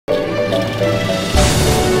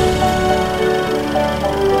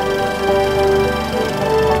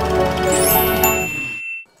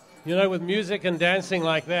You know, with music and dancing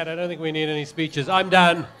like that, I don't think we need any speeches. I'm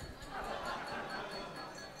done.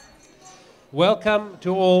 Welcome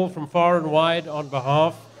to all from far and wide on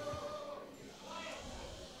behalf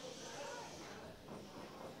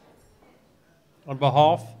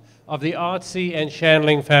of the artsy and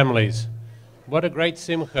chandling families. What a great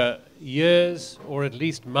simcha, years or at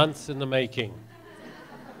least months in the making.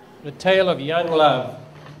 A tale of young love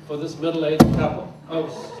for this middle-aged couple. Oh,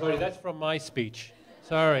 sorry, that's from my speech.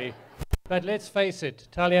 Sorry. But let's face it,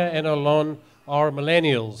 Talia and Elon are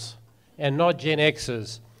millennials and not Gen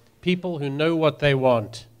Xers, people who know what they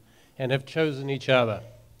want and have chosen each other.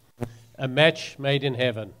 A match made in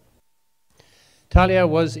heaven. Talia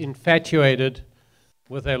was infatuated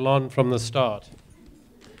with Elon from the start.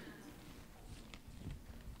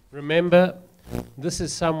 Remember, this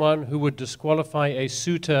is someone who would disqualify a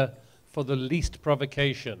suitor for the least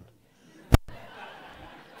provocation.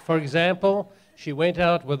 For example, she went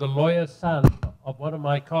out with the lawyer's son of one of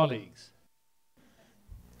my colleagues.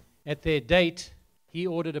 At their date, he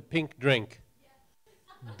ordered a pink drink.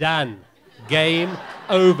 Done. Game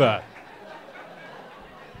over.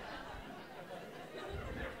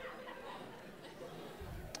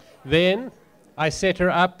 Then I set her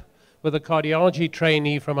up with a cardiology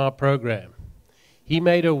trainee from our program. He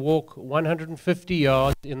made her walk 150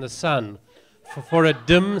 yards in the sun for a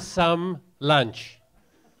dim sum lunch.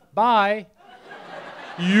 Bye.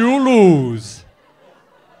 You lose.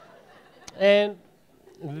 And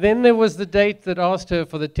then there was the date that asked her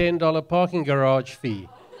for the $10 parking garage fee.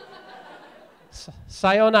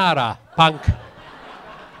 Sayonara, punk.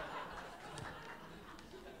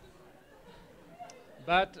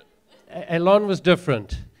 But Elon was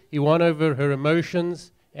different. He won over her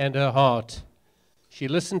emotions and her heart. She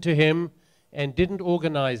listened to him and didn't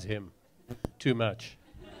organize him too much.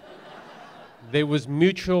 There was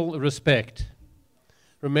mutual respect.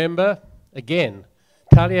 Remember, again,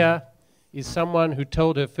 Talia is someone who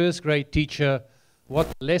told her first grade teacher what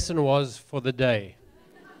the lesson was for the day,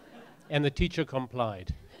 and the teacher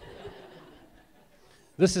complied.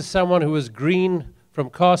 This is someone who was green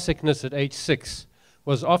from car sickness at age 6,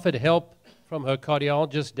 was offered help from her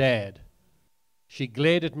cardiologist dad. She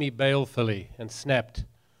glared at me balefully and snapped,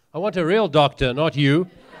 "I want a real doctor, not you."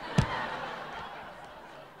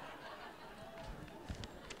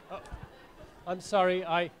 Oh, I'm sorry,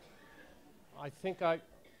 I think I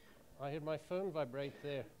had my phone vibrate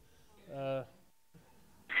there.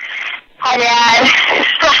 Hi, Dad.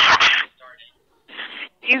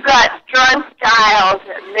 You got drunk dials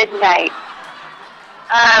at midnight.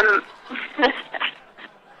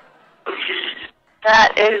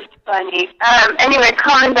 That is funny. Anyway,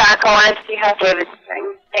 calling back, I want to see how David's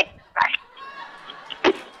doing. Thanks. Bye.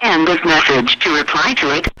 And this message. To reply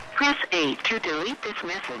to it, press 8 to delete this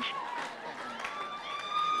message.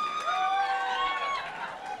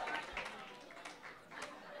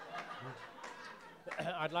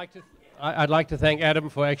 I'd like to thank Adam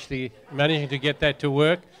for actually managing to get that to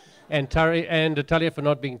work, and Talia for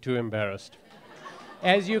not being too embarrassed.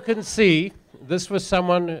 As you can see, this was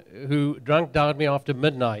someone who drunk dialed me after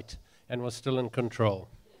midnight and was still in control.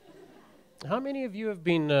 How many of you have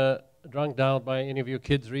been drunk dialed by any of your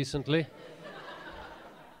kids recently?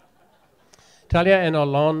 Talia and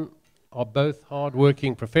Elon are both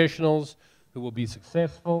hard-working professionals who will be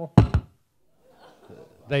successful.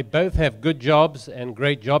 They both have good jobs and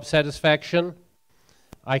great job satisfaction.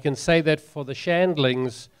 I can say that for the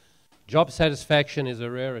Chandlings, job satisfaction is a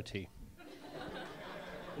rarity.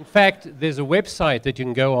 In fact, there's a website that you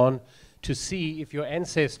can go on to see if your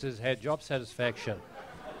ancestors had job satisfaction.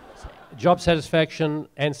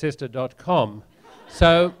 Jobsatisfactionancestor.com.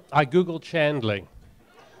 So I Googled chandling.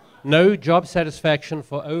 No job satisfaction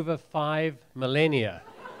for over 5 millennia.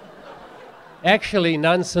 Actually,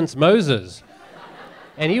 none since Moses.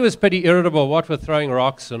 And he was pretty irritable, what with throwing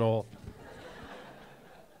rocks and all.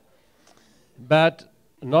 But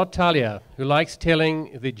not Talia, who likes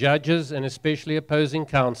telling the judges and especially opposing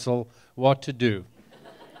counsel what to do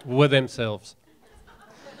with themselves.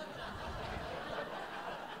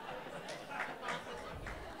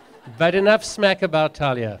 But enough smack about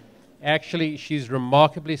Talia. Actually, she's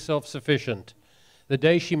remarkably self-sufficient. The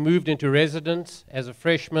day she moved into residence as a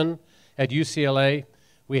freshman at UCLA,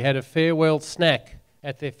 we had a farewell snack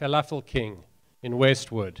at the Falafel King in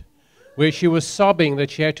Westwood, where she was sobbing that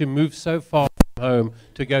she had to move so far from home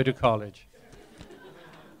to go to college.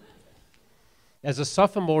 As a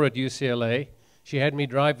sophomore at UCLA, she had me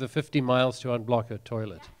drive the 50 miles to unblock her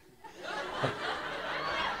toilet.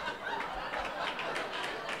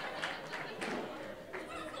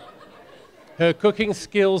 Her cooking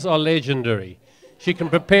skills are legendary. She can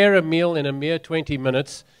prepare a meal in a mere 20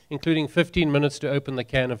 minutes including 15 minutes to open the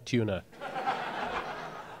can of tuna.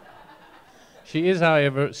 She is,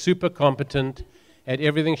 however, super competent at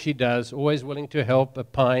everything she does, always willing to help,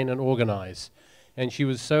 opine, and organize. And she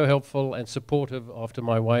was so helpful and supportive after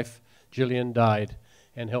my wife, Gillian, died,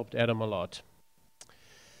 and helped Adam a lot.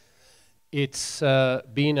 It's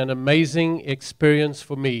been an amazing experience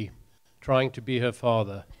for me trying to be her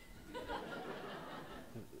father.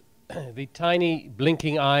 The tiny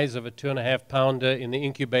blinking eyes of a 2.5-pounder in the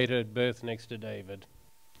incubator at birth next to David.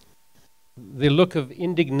 The look of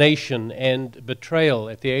indignation and betrayal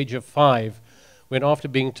at the age of 5 when, after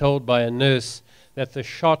being told by a nurse that the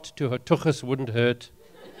shot to her tuchus wouldn't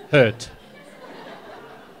hurt.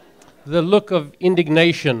 The look of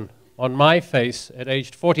indignation on my face at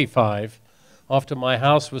age 45 after my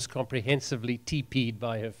house was comprehensively TP'd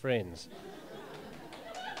by her friends.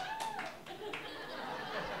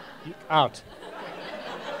 Out.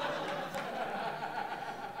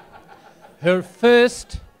 Her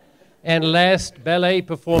first and last ballet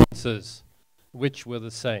performances, which were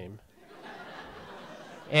the same,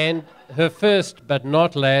 and her first but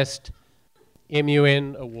not last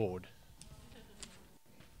MUN award.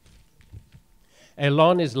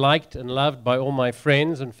 Elon is liked and loved by all my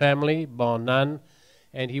friends and family, bar none,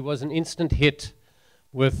 and he was an instant hit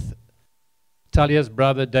with Talia's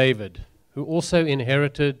brother David, who also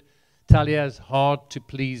inherited Talia's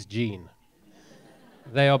hard-to-please gene.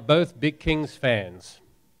 They are both big Kings fans.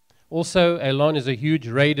 Also, Elon is a huge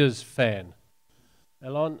Raiders fan.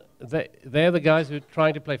 Elon, they're the guys who are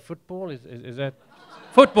trying to play football? Is that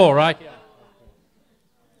football, right? Yeah.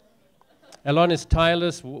 Elon is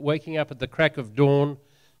tireless, waking up at the crack of dawn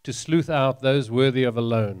to sleuth out those worthy of a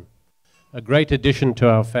loan. A great addition to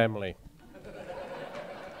our family.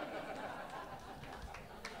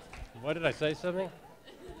 What did I say, something?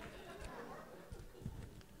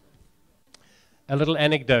 A little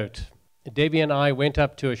anecdote. Debbie and I went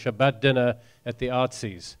up to a Shabbat dinner at the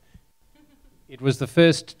Artsy's. It was the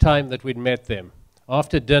first time that we'd met them.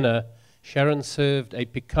 After dinner, Sharon served a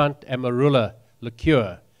piquant amarula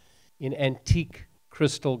liqueur in antique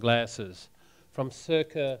crystal glasses from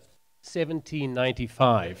circa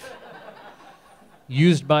 1795,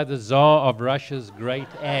 used by the Tsar of Russia's great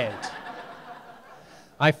aunt.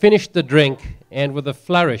 I finished the drink, and with a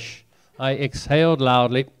flourish, I exhaled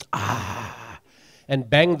loudly, and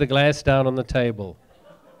banged the glass down on the table.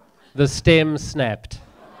 The stem snapped.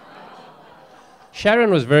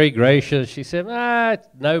 Sharon was very gracious. She said,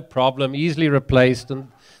 no problem, easily replaced,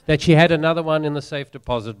 and that she had another one in the safe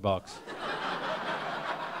deposit box.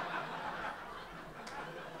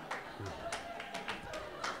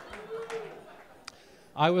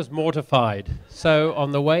 I was mortified, so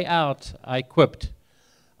on the way out, I quipped,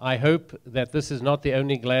 I hope that this is not the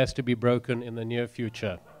only glass to be broken in the near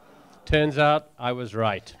future. Turns out I was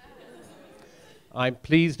right. I'm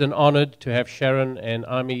pleased and honored to have Sharon and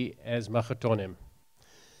Ami as machatonim.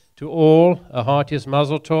 To all, a heartiest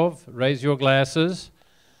mazel tov. Raise your glasses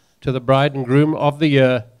to the bride and groom of the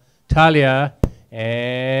year, Talia and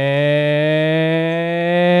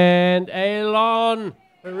Elon.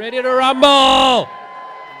 We're ready to rumble.